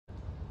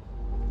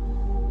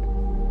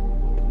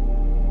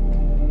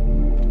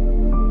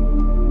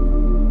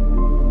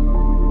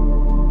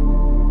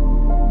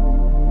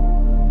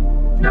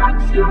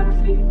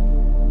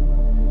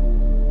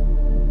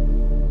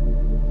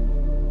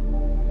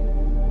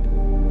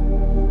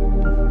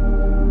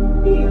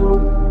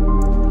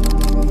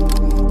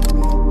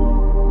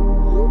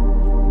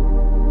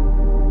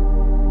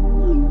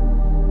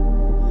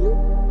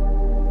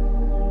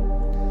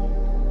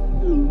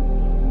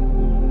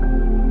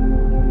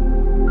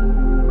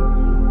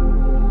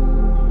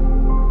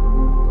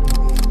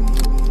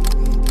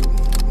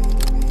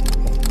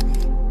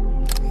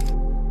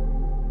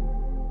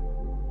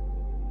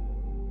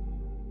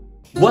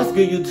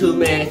good, YouTube,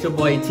 man? It's your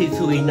boy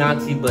T2E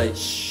Nazi, but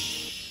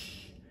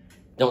shh,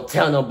 don't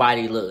tell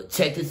nobody. Look,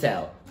 check this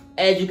out.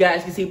 As you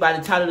guys can see by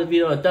the title of the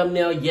video and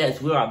thumbnail, yes,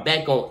 we are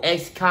back on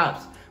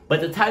X-Cops.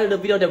 But the title of the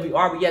video that we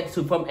are reacting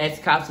to from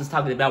X-Cops is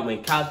talking about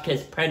when cops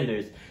catch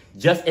predators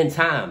just in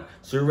time.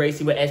 So we're ready to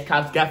see what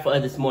X-Cops got for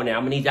us this morning.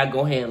 I'm gonna need y'all to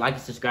go ahead and like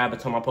and subscribe and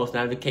turn my post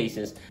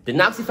notifications. The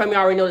Nazi family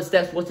already know the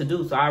steps what to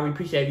do, so I really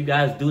appreciate if you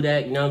guys do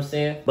that, you know what I'm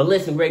saying? But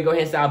listen, we're ready to go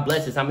ahead and say our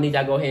blessings. I'm gonna need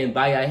y'all to go ahead and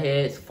bow your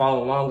heads,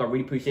 follow along. I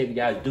really appreciate if you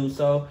guys do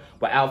so.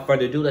 Without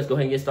further ado, let's go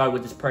ahead and get started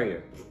with this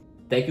prayer.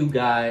 Thank you,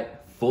 God,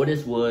 for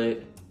this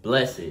wood.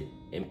 Bless it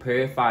and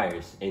purify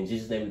us. In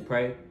Jesus' name we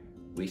pray.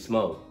 We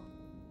smoke.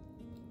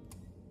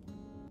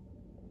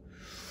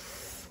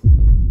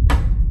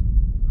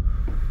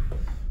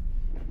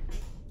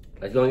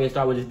 Let's go and get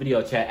started with this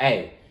video, chat.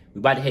 Hey, we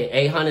about to hit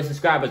 800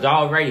 subscribers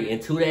already in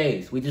 2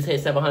 days. We just hit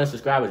 700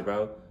 subscribers,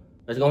 bro.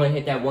 Let's go and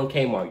hit that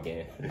 1K mark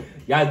then.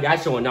 Y'all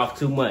showing off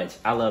too much.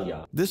 I love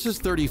y'all. This is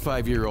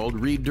 35-year-old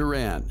Reed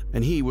Duran,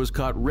 and he was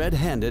caught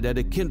red-handed at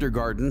a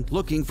kindergarten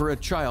looking for a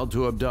child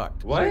to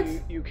abduct. What?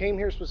 So you came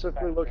here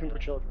specifically looking for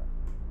children?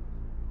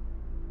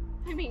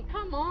 I mean,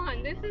 come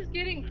on. This is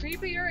getting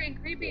creepier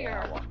and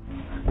creepier.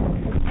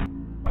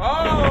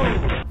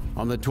 Oh!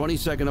 On the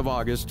 22nd of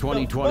August,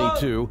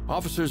 2022,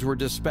 officers were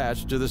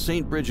dispatched to the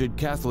St. Bridget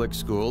Catholic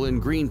School in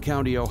Greene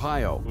County,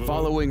 Ohio,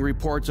 following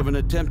reports of an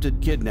attempted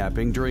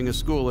kidnapping during a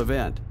school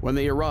event. When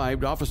they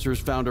arrived, officers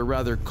found a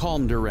rather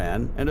calm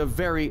Duran and a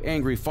very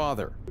angry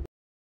father.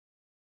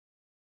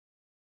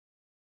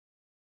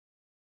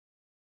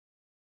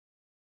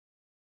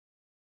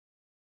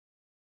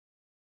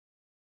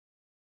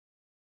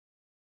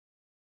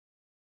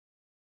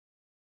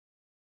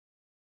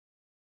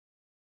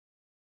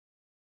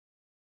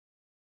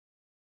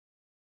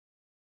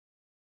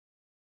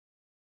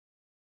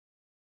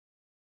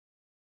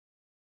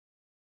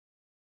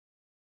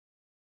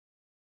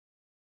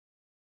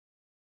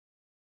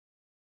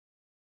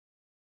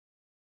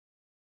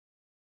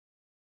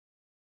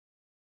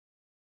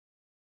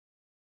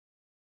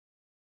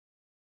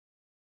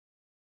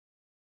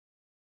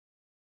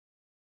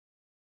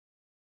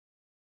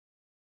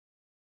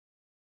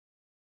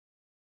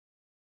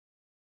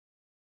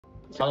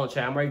 Hold on,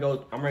 chat. I'm ready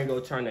to go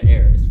turn the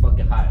air. It's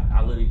fucking hot.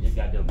 I literally just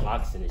got them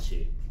blocks in this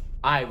shit.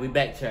 Alright, we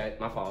back,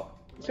 chat. My fault.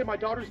 He said my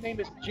daughter's name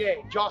is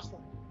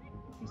Jocelyn.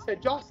 He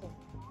said Jocelyn.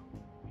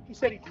 He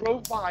said he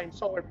drove by and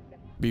saw everything.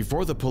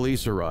 Before the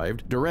police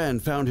arrived, Duran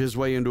found his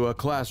way into a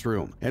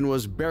classroom and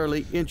was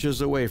barely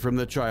inches away from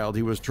the child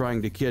he was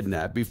trying to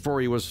kidnap before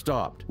he was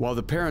stopped. While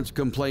the parents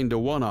complained to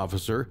one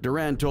officer,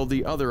 Duran told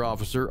the other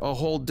officer a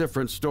whole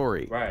different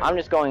story. Right. I'm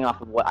just going off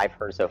of what I've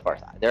heard so far.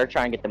 They're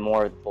trying to get the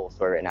more of the full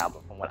story right now,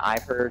 but from what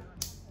I've heard,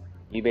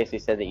 you basically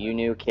said that you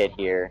knew a kid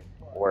here,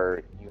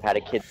 or you had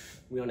a kid.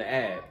 We on the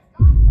ad.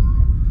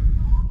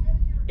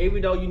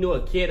 Even though you knew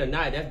a kid or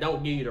not, that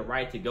don't give you the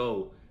right to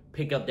go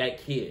pick up that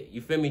kid.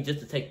 You feel me? Just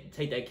to take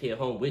that kid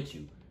home with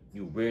you.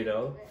 You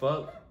weirdo.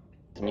 Fuck.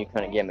 And you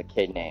couldn't give him a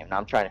kid name. And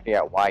I'm trying to figure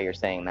out why you're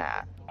saying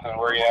that. Where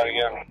are you at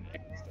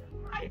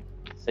again?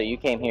 So you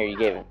came here,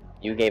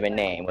 you gave a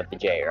name with the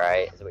J,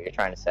 right? Is what you're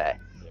trying to say.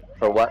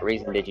 For what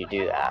reason did you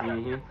do that?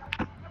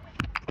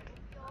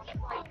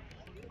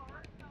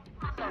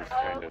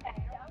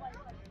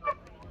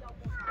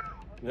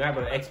 You have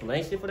an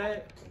explanation for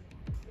that?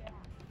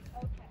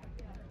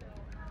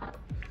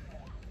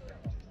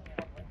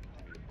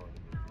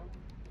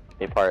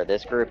 Be part of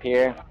this group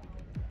here?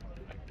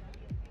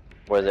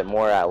 Was it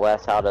more at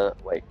less how to,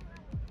 like,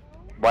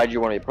 why did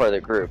you want to be part of the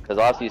group? Because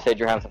also you said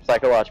you're having some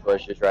psychological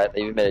issues, right? That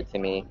you admitted to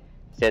me. You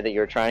said that you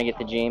were trying to get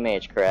the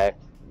GMH,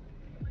 correct?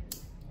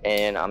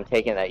 And I'm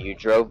taking that you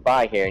drove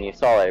by here and you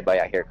saw everybody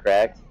out here,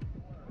 correct?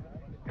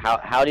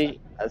 How did you,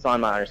 that's all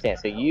I'm not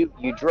understanding. So you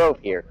drove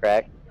here,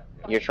 correct?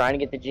 You're trying to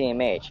get the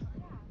GMH.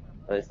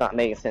 But it's not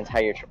making sense how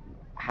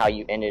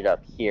you ended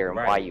up here and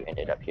why you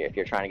ended up here if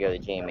you're trying to go to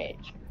the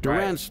GMH.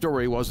 Duran's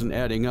story wasn't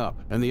adding up,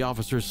 and the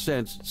officers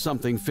sensed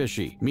something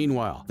fishy.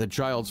 Meanwhile, the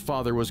child's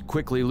father was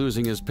quickly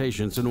losing his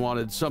patience and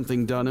wanted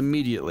something done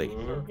immediately.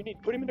 You need to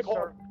put him in the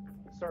car.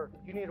 Sir,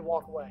 you need to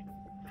walk away.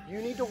 You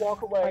need to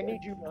walk away. I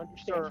need you to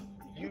understand. Sir,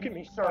 you can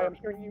be, sir. I'm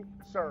hearing you.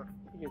 Sir,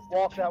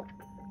 walk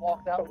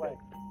that way.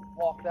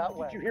 Walk that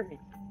way. Did you hear me?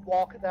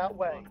 Walk that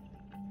way.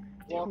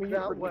 Walk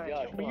that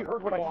way. You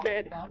heard what I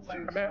said.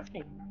 I'm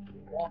asking.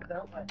 Walk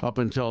that way. Up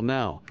until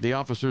now, the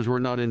officers were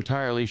not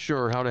entirely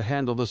sure how to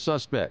handle the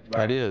suspect.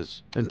 That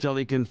is, until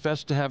he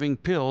confessed to having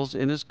pills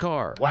in his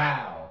car.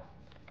 Wow.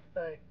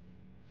 Hey.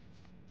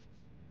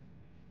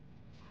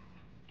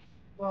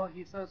 Well,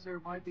 he says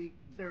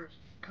there's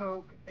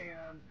coke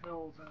and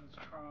pills in his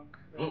trunk.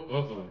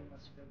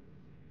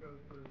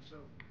 So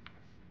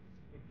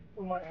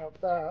we might have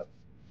that,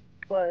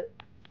 but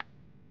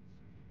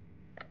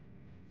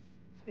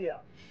yeah.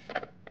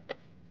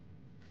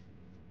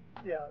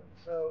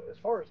 So as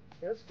far as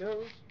this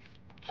goes,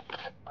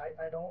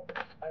 I don't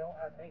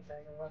have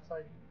anything unless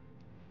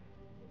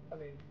I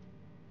mean,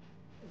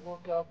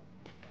 look up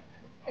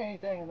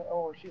anything in the,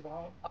 oh, she's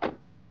home.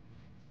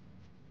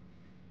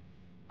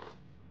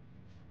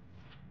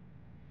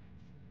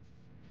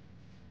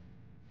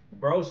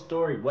 bro's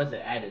story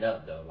wasn't added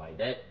up though. Like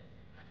that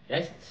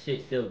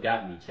shit still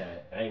got me,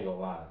 Chad. I ain't gonna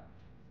lie.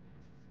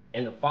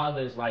 And the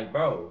father is like,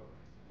 bro,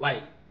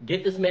 like,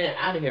 get this man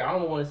out of here. I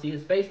don't want to see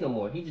his face no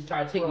more. He just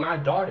tried to take my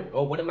daughter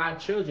or one of my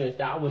children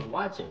that I was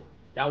watching,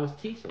 that I was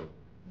teaching,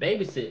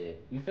 babysitting.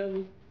 You feel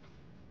me?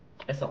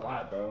 That's a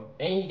lot, bro.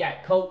 And he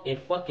got coke and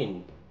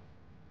fucking,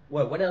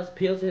 what else?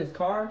 Pills in his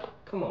car?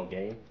 Come on,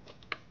 gang.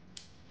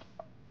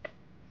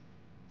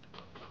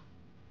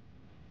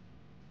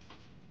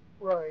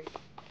 Right.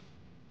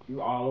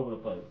 You all over the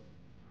place.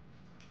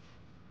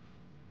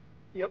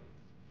 Yep.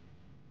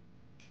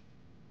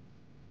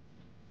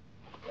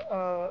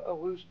 A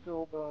loose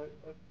pill, but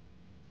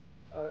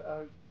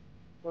I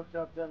looked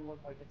up, doesn't look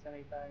like it's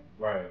anything.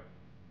 Right.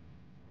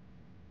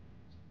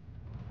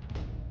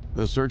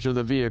 The search of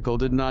the vehicle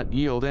did not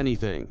yield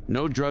anything.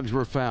 No drugs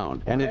were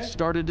found, and it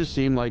started to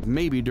seem like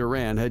maybe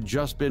Duran had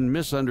just been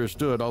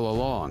misunderstood all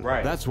along.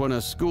 Right. That's when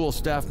a school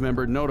staff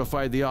member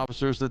notified the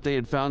officers that they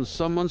had found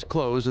someone's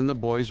clothes in the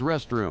boys'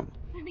 restroom.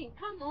 I mean,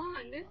 come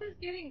on. This is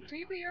getting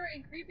creepier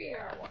and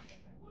creepier.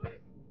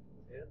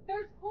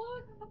 There's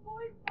clothes in the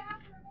boys'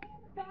 bathroom and in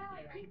the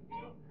bag. He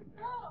can't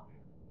go.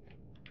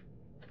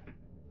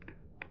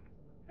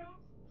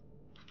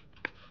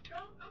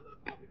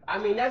 I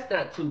mean, that's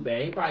not too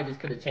bad. He probably just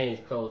could have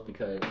changed clothes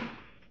because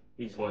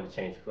he just wanted to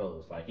change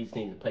clothes. Like, he just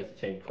needed a place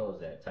to change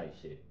clothes at type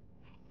shit.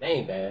 That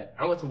ain't bad.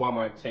 I went to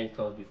Walmart to change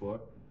clothes before.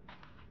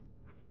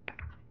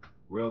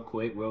 Real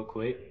quick.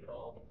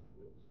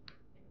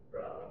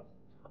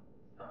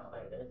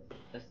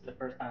 This is the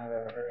first time I've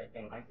ever heard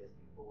anything like this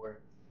before.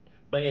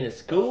 But in a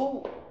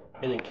school,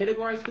 in a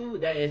kindergarten school,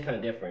 that is kind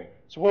of different.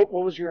 So what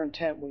was your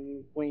intent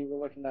when you were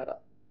looking that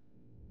up?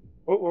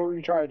 What were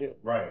you trying to do?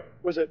 Right.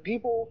 Was it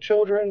people,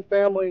 children,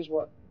 families,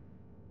 what?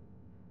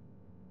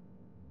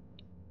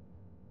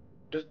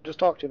 Just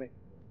talk to me.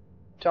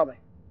 Tell me.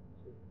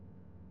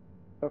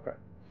 Okay.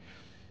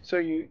 So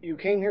you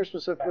came here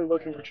specifically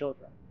looking for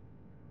children.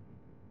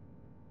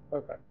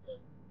 Okay.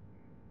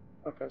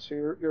 Okay, so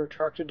you're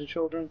attracted to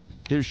children?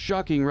 His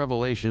shocking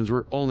revelations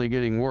were only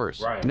getting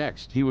worse. Right.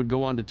 Next, he would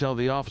go on to tell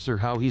the officer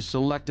how he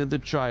selected the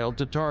child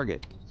to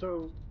target.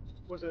 So,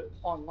 was it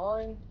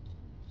online?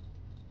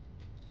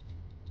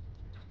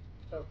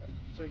 Okay,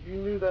 so you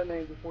knew that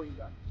name before you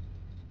got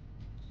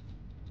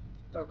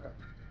it. Okay,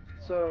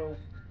 so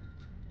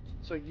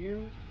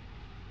you.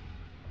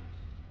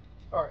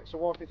 All right, so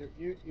walk me through.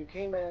 You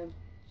came in.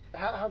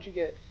 How'd you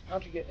get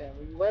in?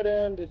 Were you let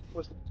in?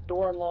 Was the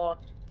door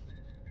unlocked?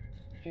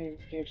 Can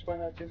you explain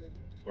that to me?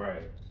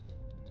 Right.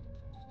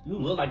 You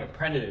look like a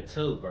predator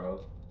too, bro.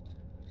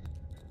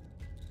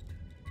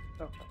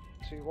 Okay,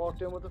 so you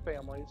walked in with the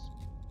families.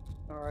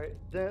 All right,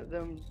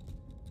 then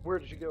where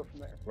did you go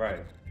from there? Right.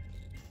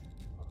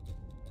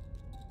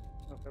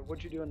 Okay,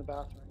 what'd you do in the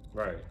bathroom?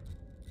 Right.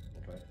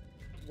 Okay.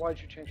 Why'd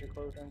you change your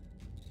clothing?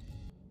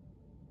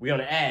 We on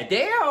the ad.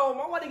 Damn,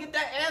 I want to get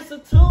that answer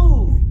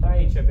too. I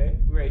ain't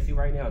tripping. We ready to see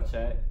right now,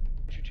 chat.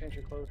 Why'd you change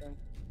your clothing?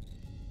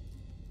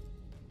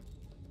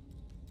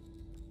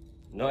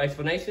 No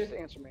explanation? Just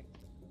answer me.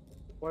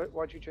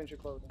 Why'd you change your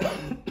clothing?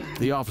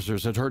 The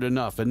officers had heard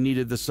enough and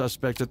needed the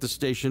suspect at the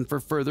station for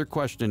further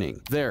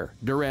questioning. There,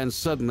 Duran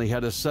suddenly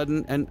had a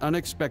sudden and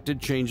unexpected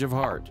change of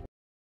heart.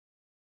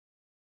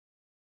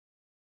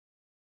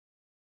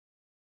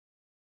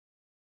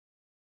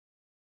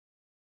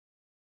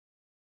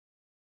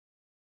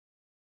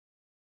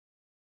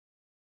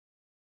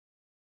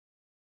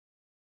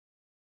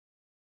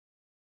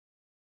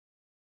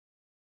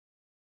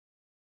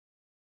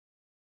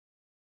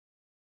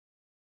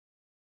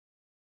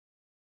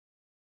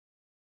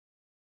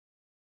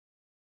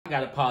 I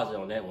gotta pause it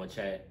on that one,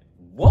 Chad.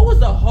 What was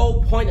the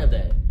whole point of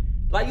that?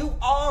 Like, you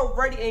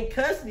already in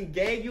custody,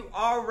 Gabe. You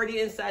already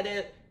inside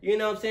that, you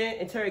know what I'm saying,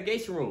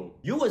 interrogation room.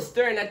 You was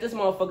staring at this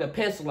motherfucker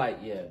pencil like,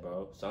 yeah,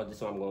 bro. So this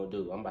is what I'm gonna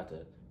do. I'm about to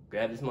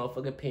grab this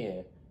motherfucker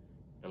pen.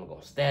 I'm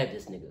gonna stab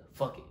this nigga.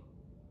 Fuck it.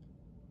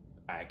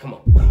 Alright, come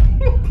on.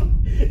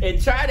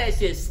 And try that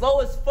shit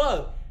slow as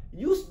fuck.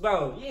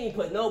 Bro, you ain't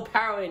put no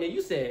power in it.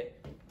 You said,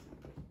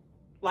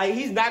 like,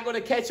 he's not gonna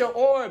catch your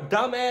arm,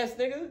 dumbass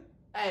nigga.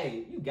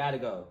 Hey, you gotta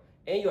go.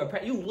 And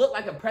you look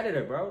like a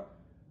predator, bro.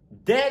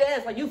 Dead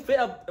ass, like you fit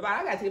up.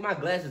 I gotta take my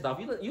glasses off.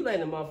 You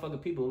letting the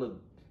motherfucking people look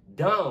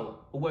dumb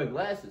who wear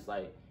glasses.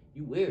 Like,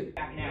 you weird.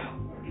 Back now.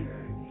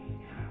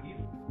 You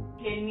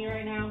kidding me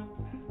right now?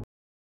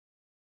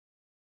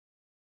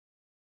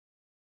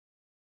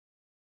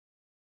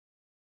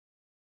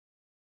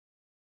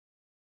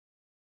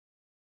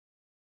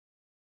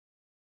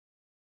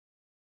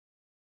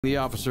 The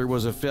officer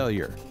was a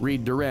failure.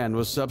 Reed Duran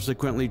was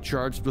subsequently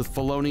charged with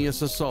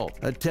felonious assault,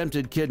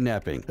 attempted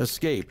kidnapping,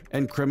 escape,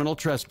 and criminal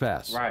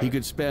trespass. Right. He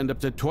could spend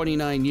up to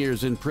 29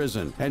 years in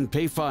prison and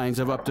pay fines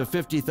of up to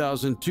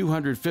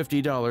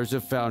 $50,250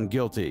 if found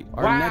guilty.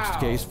 Our Wow. next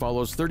case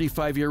follows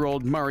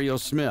 35-year-old Mario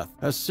Smith,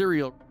 a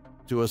serial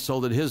who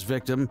assaulted his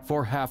victim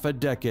for half a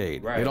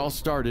decade. Right. It all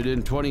started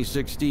in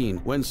 2016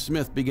 when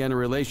Smith began a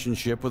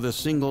relationship with a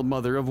single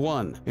mother of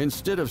one.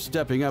 Instead of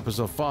stepping up as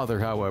a father,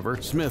 however,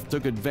 Smith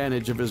took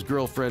advantage of his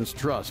girlfriend's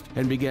trust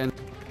and began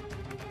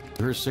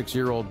her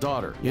 6-year-old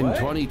daughter. In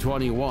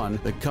 2021,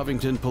 the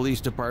Covington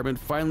Police Department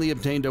finally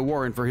obtained a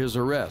warrant for his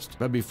arrest,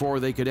 but before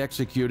they could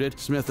execute it,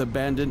 Smith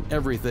abandoned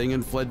everything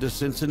and fled to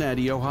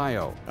Cincinnati,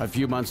 Ohio. A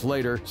few months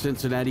later,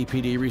 Cincinnati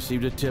PD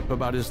received a tip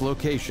about his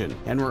location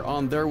and were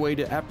on their way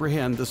to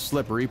apprehend the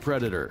slippery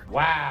predator.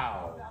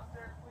 Wow.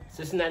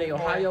 Cincinnati,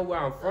 Ohio, where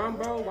I'm from,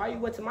 bro? Why you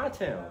went to my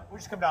town? Will you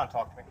just come down and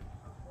talk to me?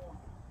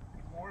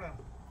 Morning.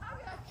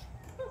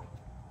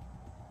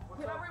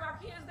 Can I bring my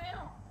kids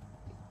down?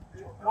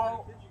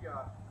 Well,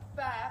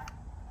 5.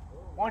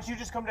 why don't you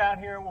just come down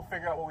here and we'll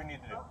figure out what we need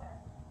to do.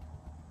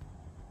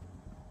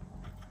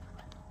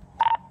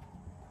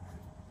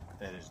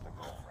 That is the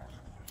girlfriend.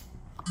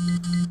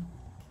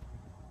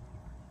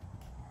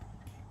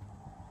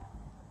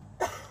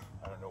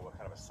 I don't know what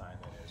kind of a sign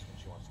that is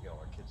when she wants to get all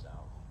her kids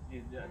out.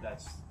 Yeah,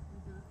 that's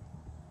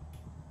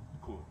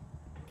cool.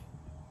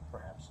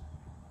 Perhaps.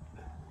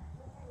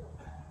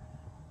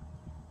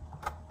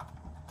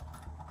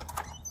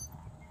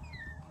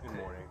 Good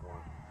morning.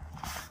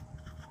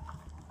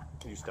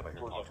 Can you step out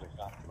here and talk to me?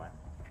 Come on.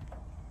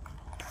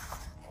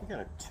 We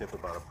got a tip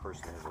about a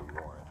person who has a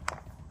warrant.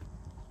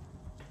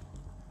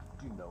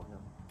 Do you know him?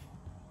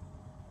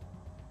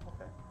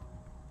 Okay.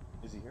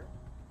 Is he here?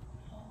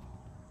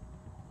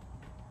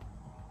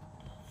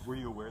 Were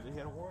you aware that he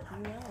had a warrant?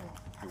 No,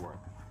 You weren't.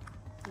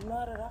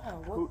 not at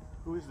all.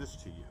 Who is this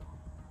to you?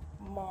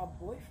 My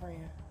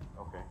boyfriend.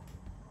 Okay.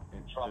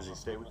 And does he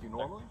stay with you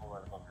normally?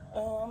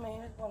 I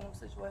mean, it's one of them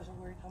situations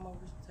where he come over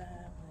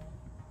sometimes and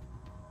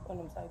one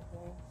of them type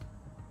things.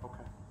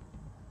 Okay.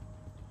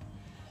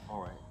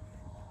 All right.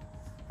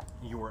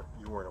 You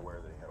weren't aware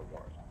that he had a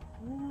warrant?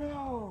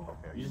 No.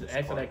 Okay. You just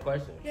answer that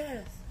question.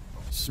 Yes.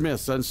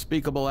 Smith's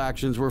unspeakable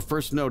actions were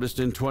first noticed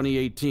in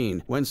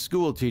 2018 when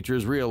school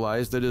teachers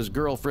realized that his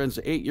girlfriend's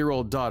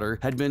 8-year-old daughter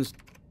had been,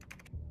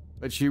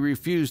 but she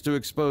refused to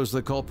expose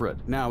the culprit.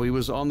 Now he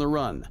was on the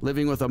run,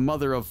 living with a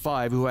mother of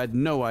 5 who had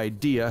no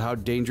idea how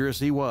dangerous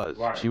he was.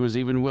 Right. She was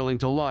even willing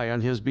to lie on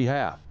his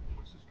behalf.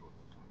 What's this door?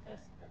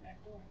 That's the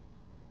back door.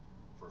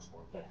 First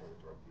floor, back door,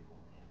 drug people.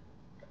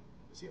 Okay.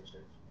 Is he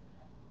upstairs?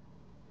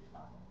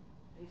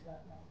 He's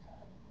not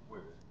outside. Where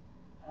is he?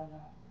 I don't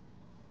know.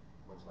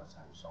 When's the last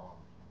time you saw him?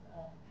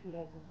 A few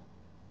days ago.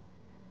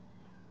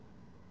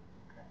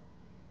 Okay.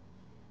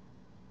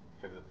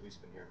 Have the police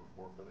been here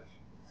before for this?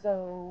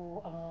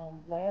 So,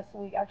 last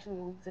week, actually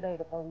a week today,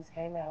 the police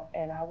came out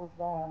and I was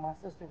gone. My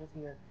sister was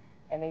here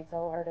and they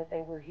told her that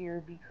they were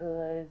here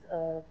because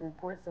of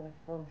reports of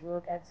some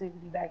drug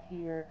activity back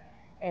here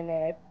and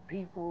that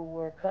people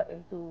were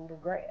cutting through the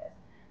grass.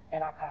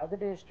 And I called the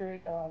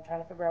district,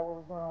 trying to figure out what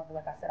was going on. But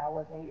like I said, I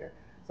wasn't here.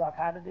 So I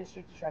called the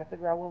district to try to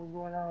figure out what was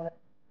going on.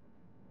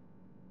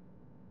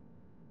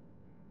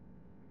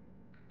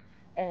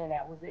 And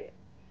that was it.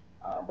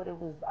 But it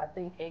was, I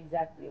think,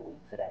 exactly a week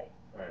today.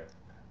 Right.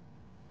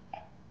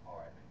 All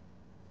right.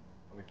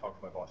 Let me talk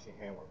to my boss. Can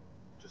you handle it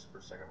just for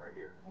a second right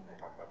here? Let me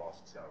talk to my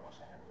boss and see how he wants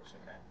to handle this,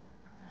 okay?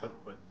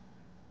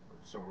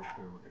 So we're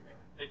clear, look at me.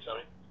 Hey,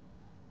 Tony.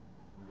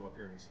 We go up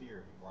here and he's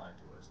here and he's lying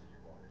to us that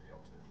you're going to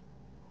jail too,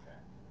 okay?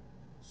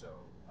 So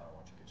I don't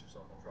want you to get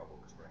yourself in trouble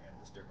because we're going to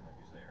handle this differently if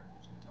he's there. I'm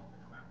just going to tell him to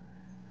come out.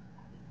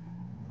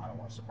 I don't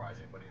want to surprise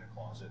anybody in a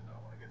closet. I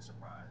don't want to get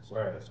surprised.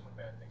 Right. That's when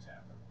bad things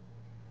happen.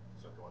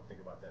 So if you want to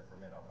think about that for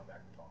a minute, I'll come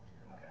back and talk to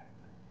you, okay?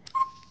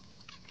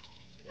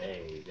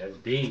 Hey,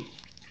 that's deep.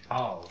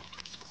 Oh.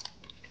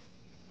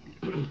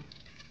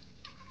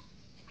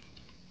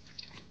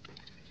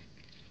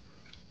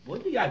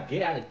 What do y'all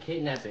get out of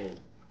kidnapping?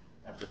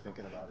 After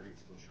thinking about it, he's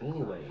still sure.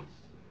 Anyways.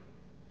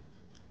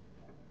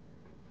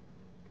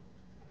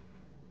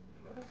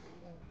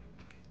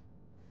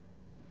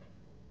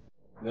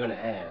 We're gonna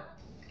add.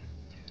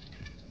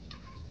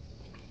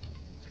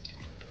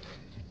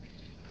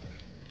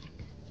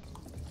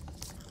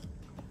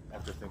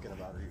 After thinking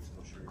about it, he's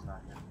still sure he's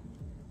not here.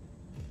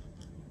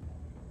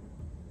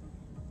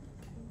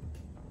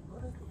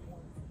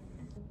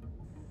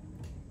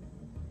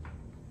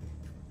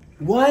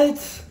 What?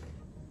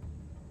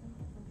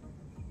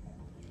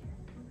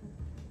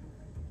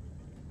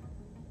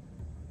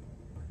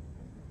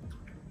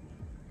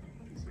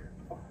 He's here.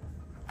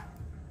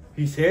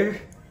 He's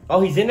here?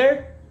 Oh, he's in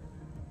there?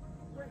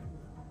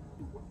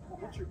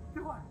 What's your...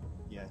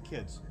 Yeah,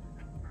 kids.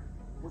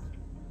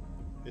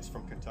 It's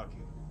from Kentucky.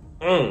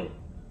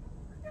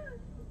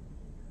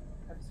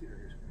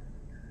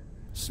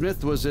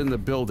 Smith was in the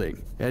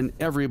building, and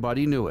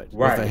everybody knew it.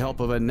 Right. With the help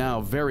of a now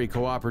very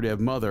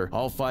cooperative mother,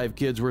 all 5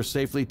 kids were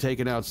safely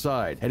taken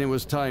outside, and it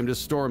was time to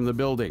storm the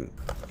building.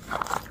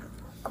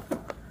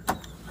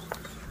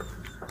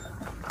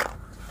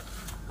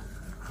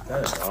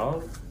 That is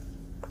wrong.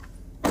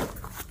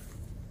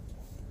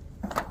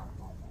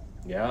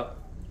 Yep.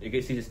 You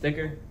can see the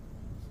sticker?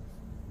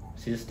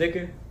 See the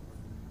sticker?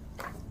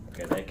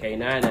 Got that K9,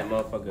 that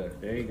motherfucker.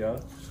 There you go.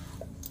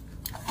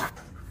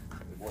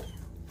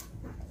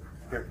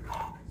 Here.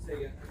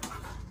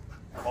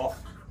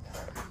 Off.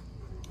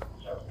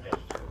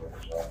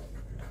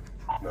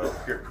 No,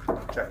 here.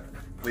 Check.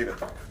 Leave it.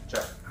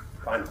 Check.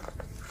 Find it.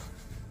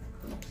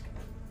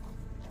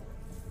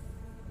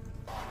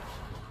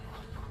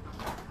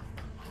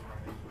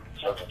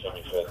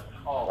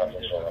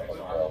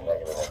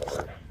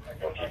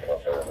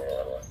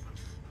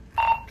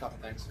 Copy,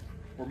 thanks.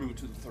 We're moving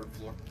to the 3rd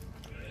floor.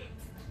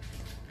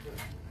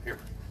 Here.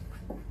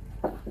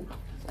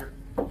 Here.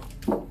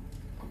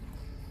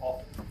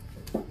 Off.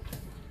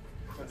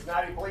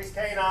 Cincinnati Police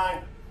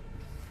K-9.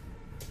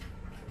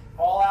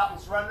 Call out and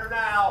surrender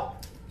now,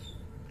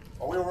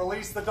 or we will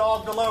release the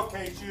dog to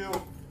locate you,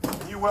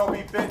 and you will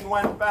be bitten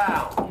when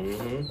found.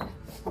 Mm-hmm.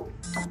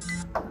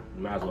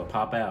 Might as well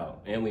pop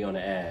out, and we on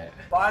the ad.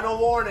 Final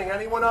warning,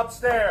 anyone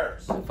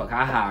upstairs? The fuck,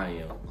 how high I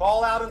am?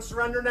 Call out and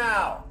surrender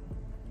now,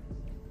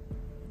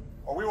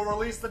 or we will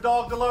release the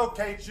dog to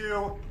locate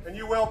you, and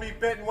you will be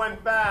bitten when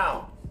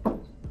found.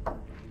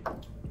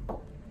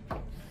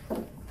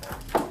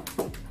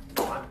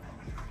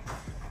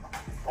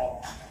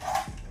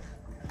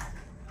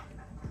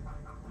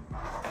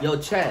 Yo,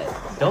 chat,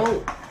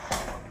 don't.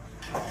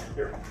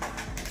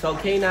 So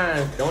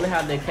K9, don't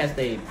have they catch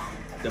the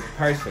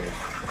person,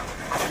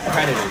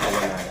 predators or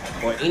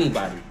whatnot, or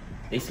anybody.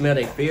 They smell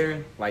their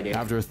fear, like they.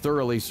 After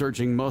thoroughly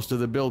searching most of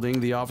the building,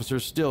 the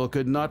officers still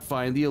could not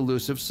find the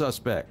elusive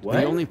suspect. What?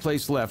 The only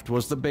place left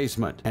was the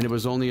basement, and it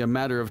was only a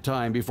matter of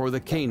time before the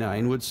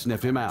K9 would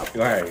sniff him out.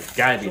 Right,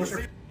 gotta be.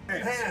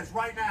 Hands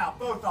right now,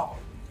 both of them.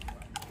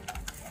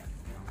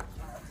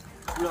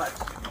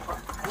 Relax.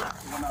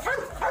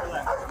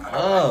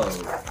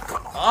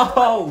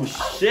 Oh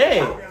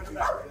shit!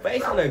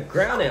 Face on the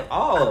ground and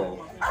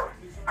all.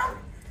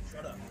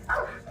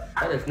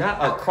 That is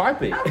not a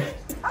carpet.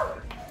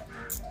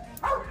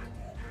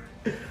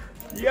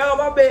 Yo,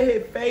 my man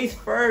hit face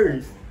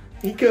first.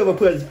 He could have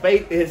put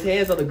his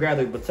hands on the ground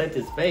to protect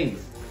his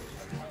face.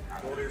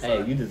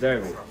 Hey, you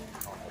deserve it.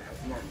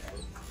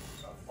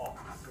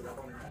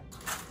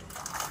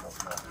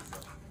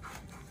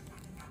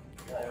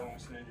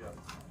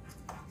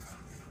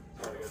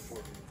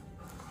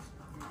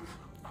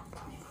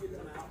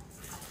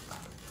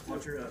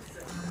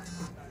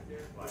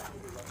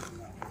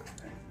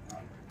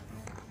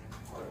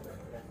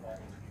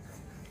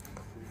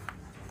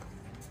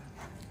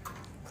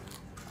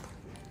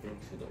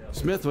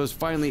 Smith was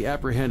finally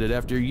apprehended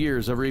after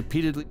years of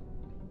repeatedly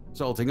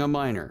assaulting a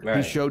minor. Right.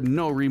 He showed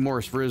no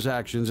remorse for his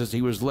actions as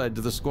he was led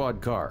to the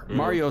squad car.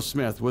 Mario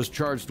Smith was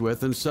charged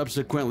with and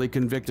subsequently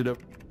convicted of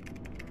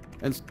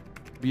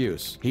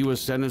abuse. He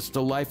was sentenced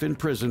to life in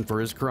prison for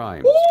his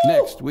crimes. Woo!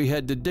 Next, we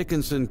head to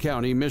Dickinson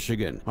County,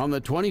 Michigan. On the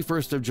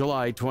 21st of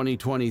July,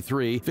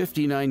 2023,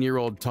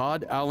 59-year-old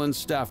Todd Allen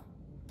Staff.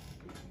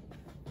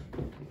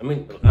 I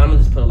mean, I'm gonna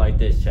just put it like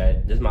this,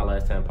 chat. This is my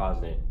last time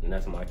pausing it, and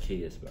that's my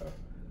kids, bro.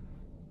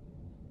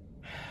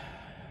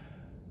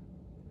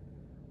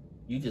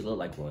 You just look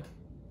like one.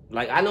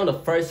 Like, I know the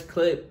first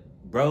clip,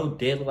 bro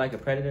did look like a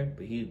predator,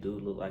 but he do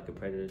look like a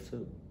predator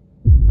too.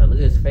 Like, look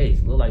at his face.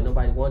 Look like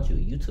nobody wants you.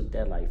 You took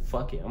that like,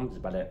 fuck it. I'm just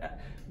about to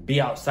be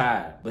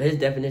outside. But his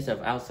definition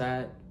of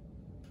outside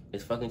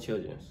is fucking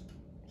children's.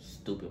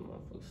 Stupid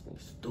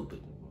motherfuckers.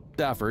 Stupid.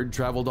 Stafford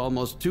traveled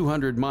almost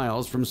 200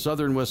 miles from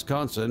southern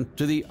Wisconsin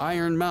to the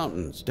Iron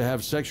Mountains to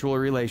have sexual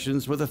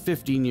relations with a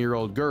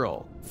 15-year-old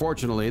girl.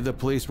 Fortunately, the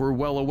police were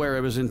well aware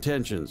of his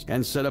intentions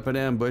and set up an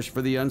ambush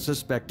for the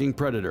unsuspecting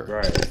predator.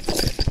 Right.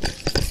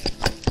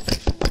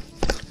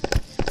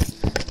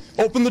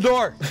 Open the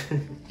door!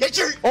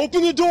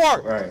 Open the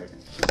door! Right.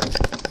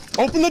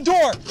 Open the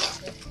door!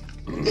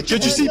 Get your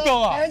seatbelt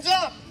off! Hands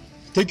up!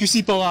 Take your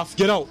seatbelt off.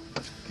 Get out.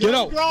 Get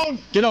out.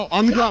 Get out.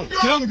 On the ground.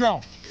 Get on the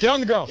ground. Get on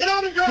the ground. Get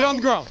on the ground! Get on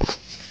the ground.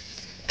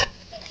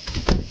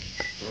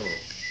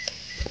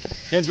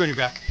 Hands behind your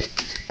back.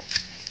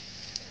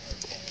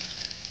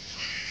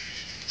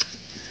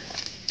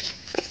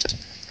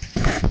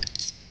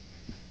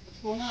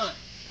 What's going on?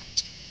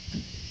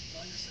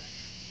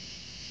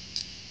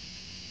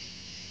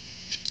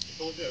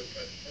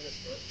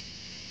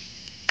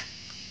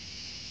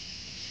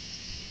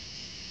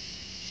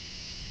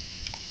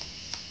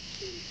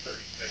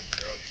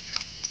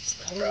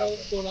 I don't know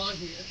what's going on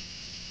here.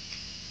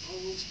 Oh,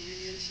 we'll explain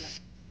in a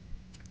second.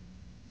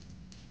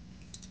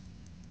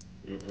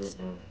 What's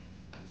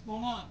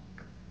going on?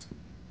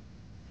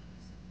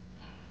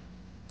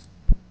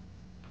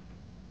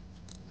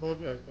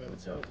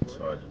 Let's have to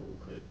charge it real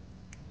quick.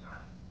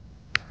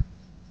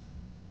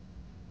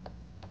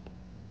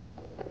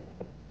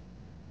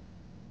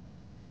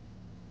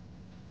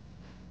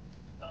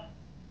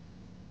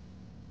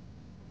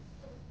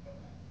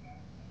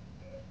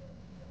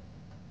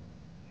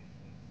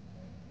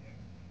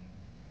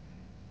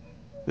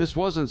 This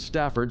wasn't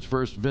Stafford's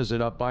first visit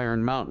up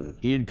Iron Mountain.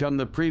 He had come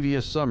the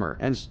previous summer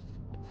and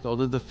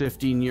assaulted the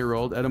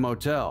 15-year-old at a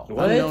motel.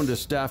 What? Unknown to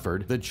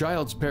Stafford, the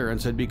child's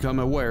parents had become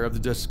aware of the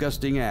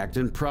disgusting act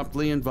and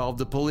promptly involved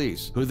the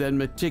police, who then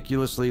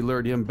meticulously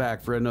lured him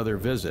back for another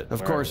visit.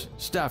 Of course,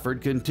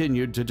 Stafford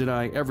continued to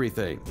deny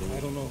everything. I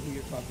don't know who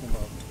you're talking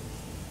about.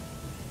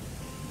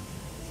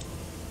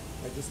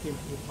 I just came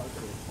to the park.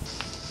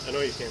 I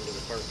know you came to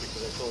the park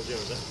because I told you I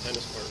was at the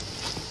tennis park.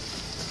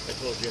 I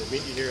told you I'd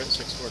meet you here at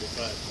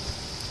 6:45.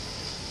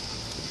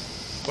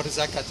 What has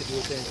that got to do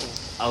with anything?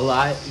 A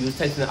lot. You was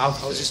texting the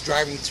officer. I was just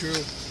driving through.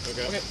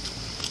 Okay.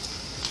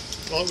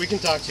 Well, we can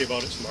talk to you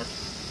about it tomorrow.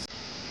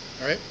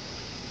 All right?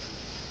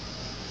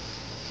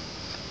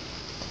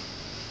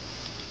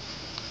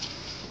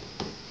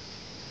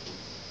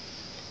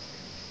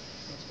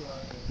 What's going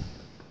on here?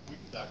 We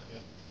can talk to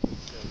you. You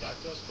want to talk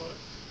to us about it?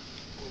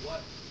 For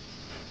what?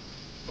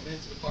 Coming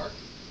into the park?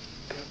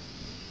 Yeah.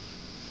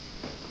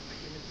 I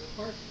came into the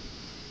park.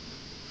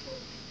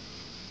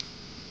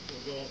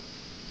 We'll go.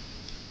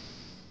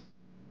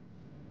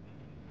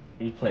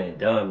 He's playing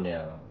dumb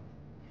now.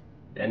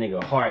 That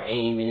nigga heart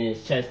ain't even in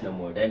his chest no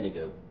more. That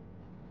nigga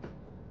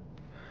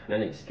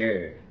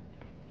scared.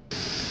 I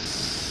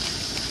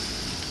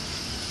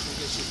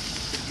guess you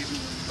could give me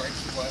right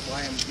for why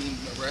I'm being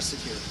arrested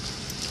here.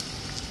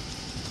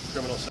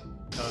 Criminal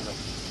conduct.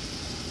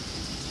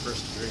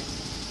 First degree.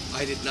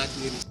 I did not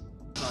do any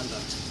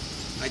conduct.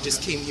 I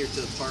just came here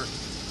to the park.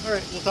 All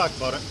right, we'll talk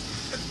about it.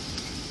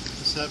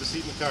 Just have a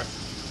seat in the car.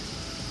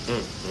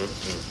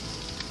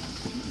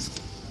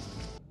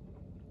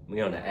 We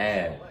on the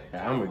ad.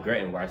 I'm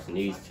regretting watching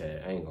these,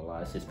 chat. I ain't gonna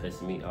lie, it's just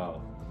pissing me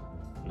off.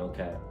 No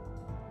cap.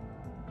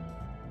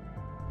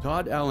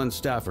 Todd Allen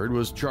Stafford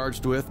was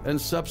charged with and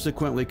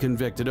subsequently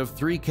convicted of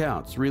 3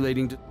 counts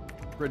relating to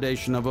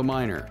predation of a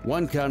minor,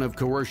 1 count of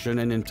coercion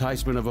and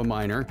enticement of a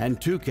minor, and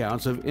 2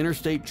 counts of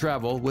interstate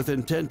travel with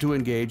intent to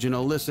engage in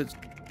illicit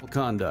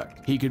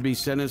conduct. He could be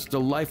sentenced to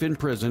life in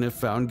prison if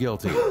found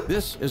guilty.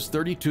 This is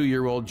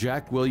 32-year-old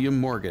Jack William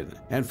Morgan,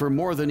 and for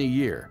more than a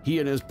year, he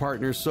and his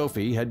partner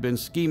Sophie had been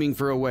scheming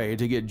for a way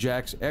to get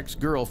Jack's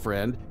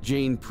ex-girlfriend,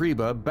 Jane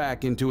Preba,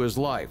 back into his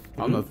life.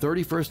 On the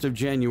 31st of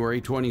January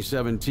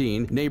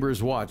 2017,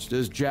 neighbors watched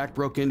as Jack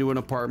broke into an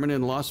apartment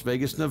in Las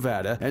Vegas,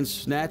 Nevada, and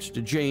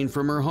snatched Jane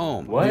from her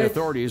home. What? The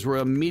authorities were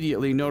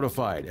immediately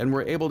notified and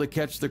were able to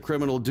catch the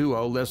criminal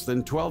duo less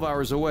than 12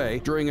 hours away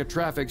during a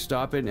traffic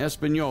stop in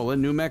Espanola,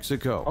 New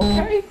Mexico.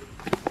 Okay.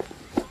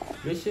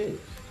 Good shit.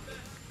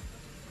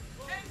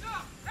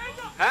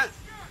 Huh?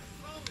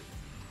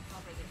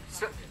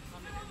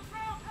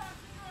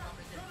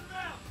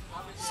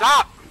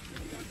 Stop!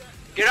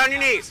 Get on your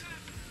knees.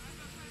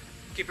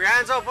 Keep your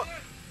hands up.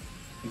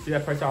 You see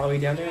that person all the way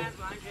down there?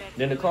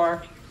 In the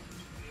car?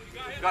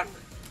 Got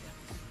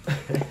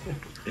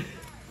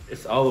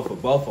It's over for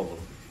both of them.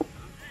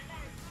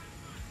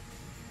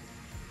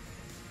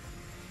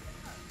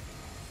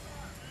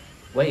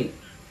 Wait.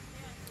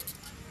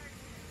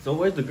 So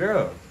where's the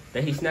girl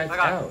that he snatched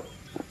out?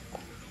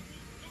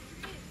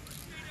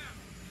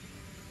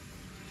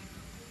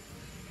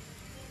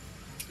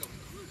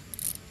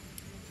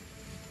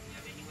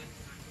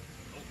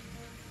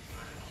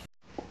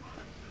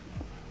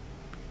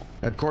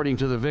 According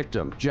to the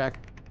victim, Jack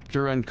knocked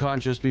her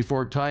unconscious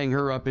before tying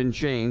her up in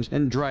chains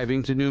and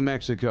driving to New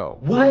Mexico.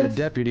 What? When the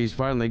deputies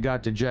finally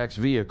got to Jack's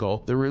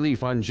vehicle, the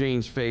relief on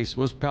Jane's face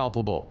was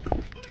palpable.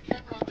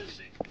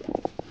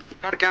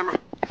 a camera.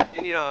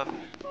 You need a...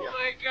 Oh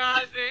my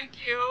god,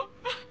 thank you.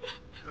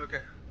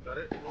 Okay. Got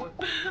it?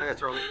 Okay,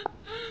 throw me.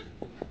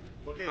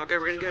 Okay, Okay,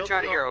 we're gonna get you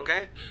out of here,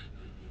 okay?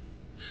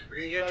 We're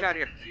gonna get you out of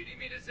here. Do you need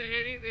me to say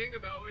anything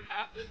about what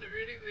happened or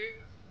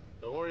anything?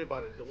 Don't worry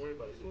about it. Don't worry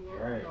about it. Just hold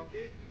on, Right.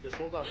 okay? Just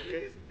hold on,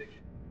 okay?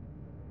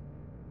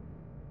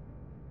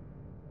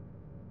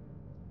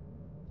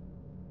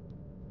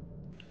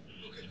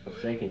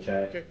 I'm shaking,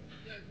 Chad. Okay.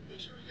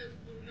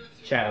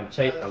 Chad, I'm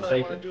shaking. That's what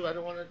I want to do. I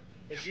don't want to...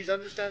 And she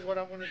understands what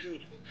I want to do.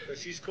 So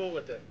she's cool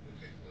with it.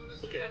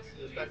 Okay,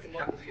 let's back him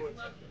up. Let's go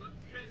inside.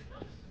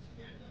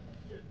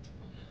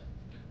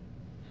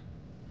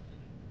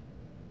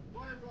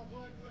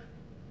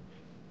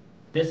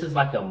 This is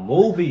like a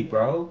movie,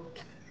 bro.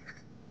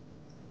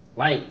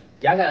 Like,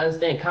 y'all gotta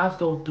understand, cops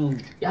go through,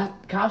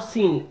 cops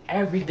seen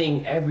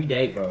everything every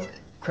day, bro.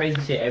 Crazy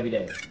shit every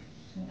day.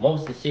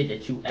 Most of the shit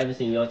that you ever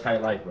seen in your entire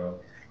life, bro.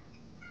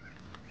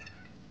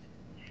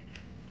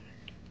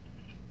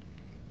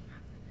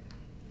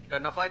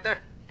 Got enough light there?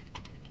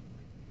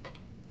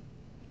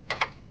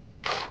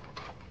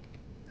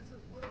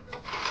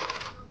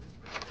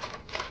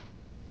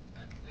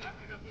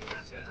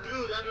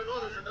 Dude, I don't know.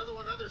 There's another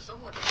one under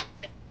someone.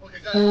 Okay,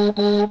 guys.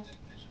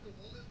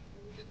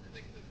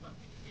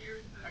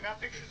 I got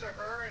pictures of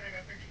her and I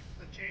got pictures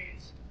of the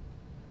chains.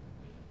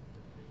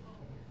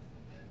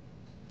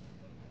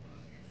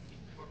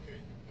 Okay.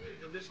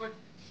 Go this way.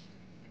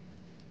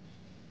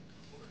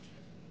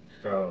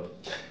 Bro.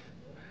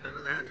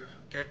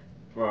 Okay.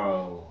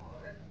 Bro.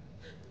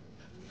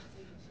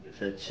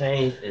 The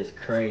chains is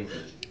crazy.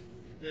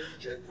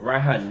 Right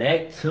her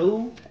neck,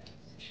 too?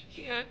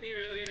 He had me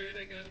earlier and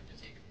I got him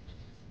to take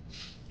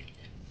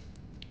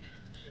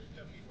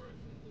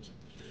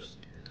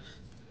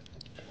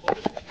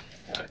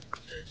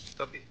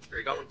Sophie, there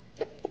you go.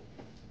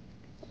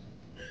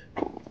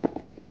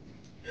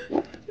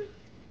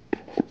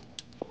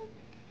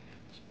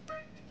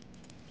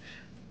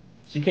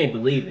 She can't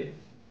believe it.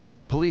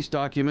 Police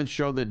documents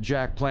show that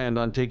Jack planned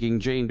on taking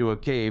Jane to a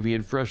cave he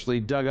had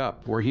freshly dug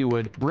up, where he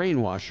would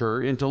brainwash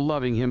her into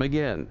loving him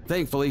again.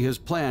 Thankfully, his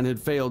plan had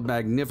failed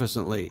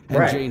magnificently,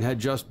 and Jane had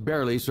just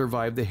barely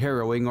survived the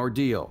harrowing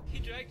ordeal. He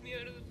dragged me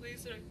out of the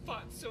place, and I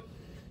fought so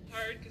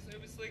hard because I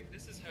was like,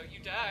 this is how you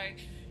die.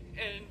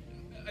 And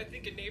I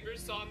think a neighbor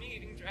saw me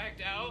getting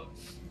dragged out.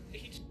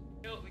 He checked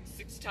me out like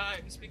 6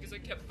 times because I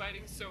kept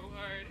fighting so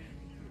hard.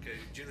 Okay,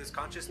 did you lose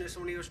consciousness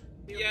when he was...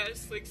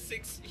 Yes, like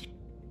 6...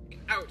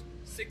 out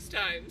 6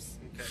 times.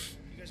 Okay.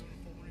 You guys want to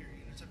pull one of your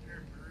units up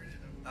here and put it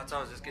in? That's what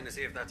I was just gonna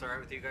see if that's alright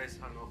with you guys.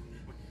 I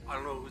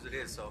don't know whose it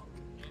is, so.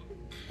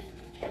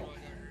 I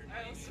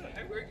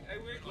wear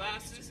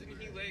glasses, and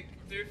he like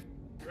they're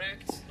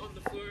wrecked on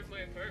the floor of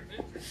my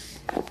apartment.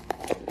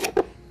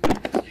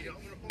 Yeah,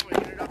 I'm gonna pull my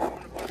unit up. I'm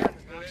gonna put her in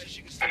the box so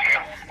she can stay.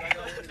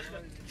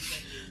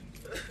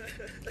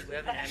 We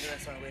have an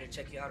ambulance on the way to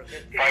check you out,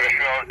 okay? Did you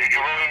roll in the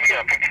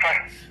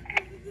 55?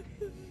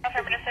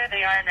 Affirmative, sir,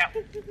 they are en route.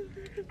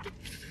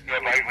 Yeah,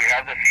 Mike, we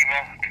have the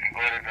female.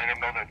 Let him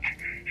know that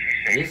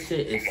she's This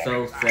shit is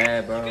so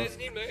sad, bro. You guys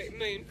need my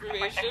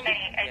information?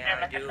 Yeah,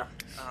 I do.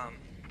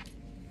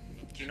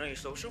 Do you know your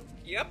social?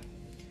 Yep.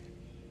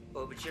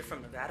 Oh, but you're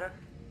from Nevada?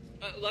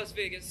 Las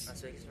Vegas.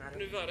 Las Vegas, Nevada?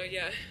 Nevada,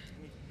 yeah.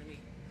 Let me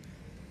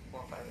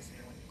qualify this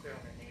here when you clear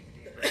on their name.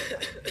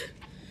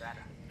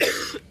 Nevada.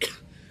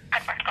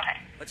 Go ahead.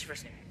 What's your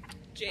first name?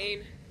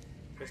 Jane.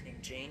 First name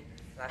Jane.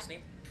 Last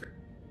name?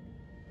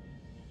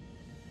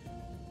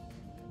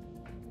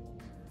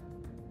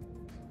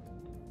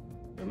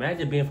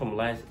 Imagine being from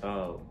Las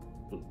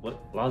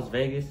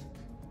Vegas.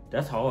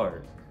 That's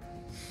hard.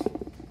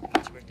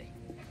 What's your birthday?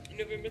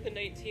 November the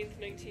 19th,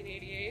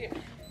 1988.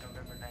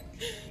 November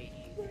 1988.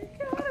 Oh my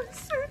god, I'm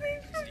so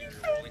thankful.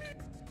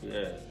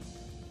 Yeah.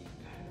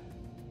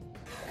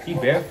 He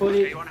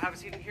barefooted? Okay, you want to have a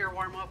seat in here,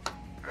 warm up?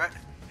 Alright.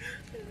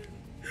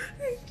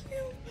 Thank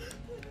you.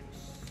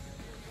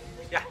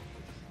 Yeah.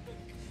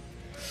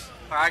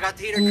 Alright, I got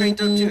the heater cranked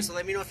up too, so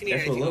let me know if you need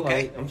That's what anything, it look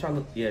okay? like. I'm trying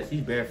to. Yes,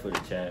 he's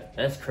barefooted, Chad.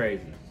 That's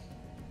crazy.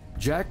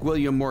 Jack,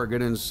 William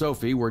Morgan, and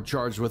Sophie were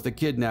charged with the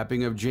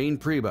kidnapping of Jane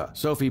Priba.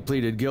 Sophie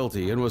pleaded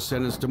guilty and was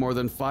sentenced to more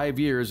than 5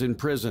 years in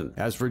prison.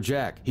 As for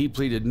Jack, he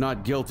pleaded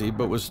not guilty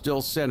but was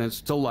still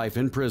sentenced to life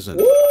in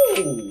prison. Ooh.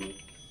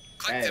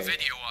 Click the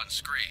video on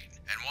screen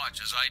and watch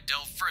as I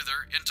delve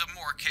further into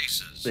more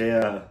cases.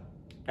 Yeah.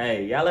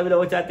 Hey, y'all let me know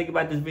what y'all think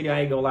about this video. I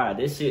ain't gonna lie.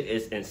 This shit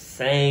is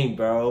insane,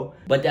 bro.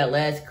 But that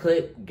last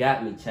clip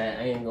got me, chat.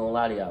 I ain't gonna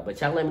lie to y'all.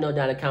 But y'all let me know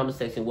down in the comment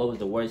section what was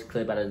the worst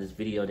clip out of this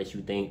video that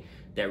you think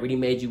that really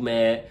made you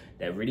mad,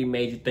 that really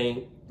made you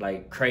think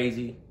like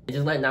crazy. And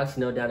just let Noxie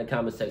know down in the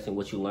comment section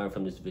what you learned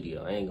from this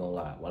video. I ain't gonna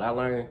lie. What I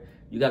learned,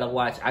 you gotta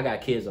watch. I got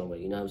kids on the way,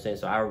 you know what I'm saying?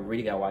 So I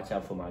really gotta watch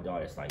out for my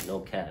daughters, like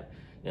no cap.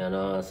 You know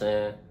what I'm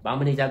saying? But I'm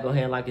gonna need y'all to go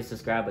ahead and like and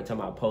subscribe and turn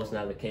my post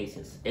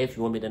notifications. If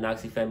you want me to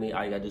Noxie family,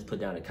 all you gotta do is put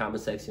down in the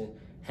comment section,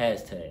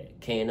 hashtag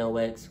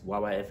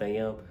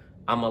KNOXYYFAM.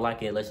 I'ma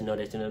like it and let you know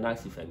that you're in the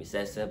Noxie family. It's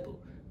that simple.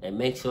 And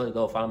make sure to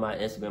go follow my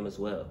Instagram as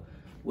well.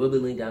 Will be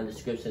linked down in the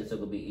description, so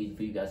it'll be easy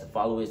for you guys to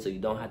follow it so you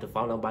don't have to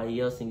follow nobody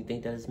else and you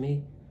think that it's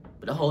me.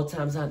 But the whole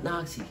time's not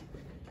Noxie.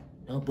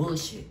 No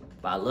bullshit.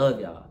 But I love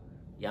y'all.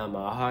 Y'all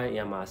my heart,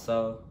 y'all my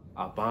soul.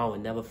 Our bond will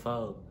never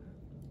fold.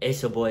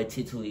 It's your boy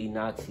T2E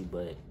Noxie,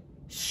 but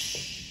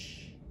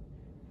shh.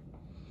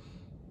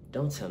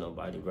 Don't tell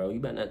nobody, bro. You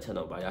better not tell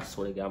nobody. I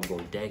swear to God, I'm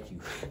gonna deck you.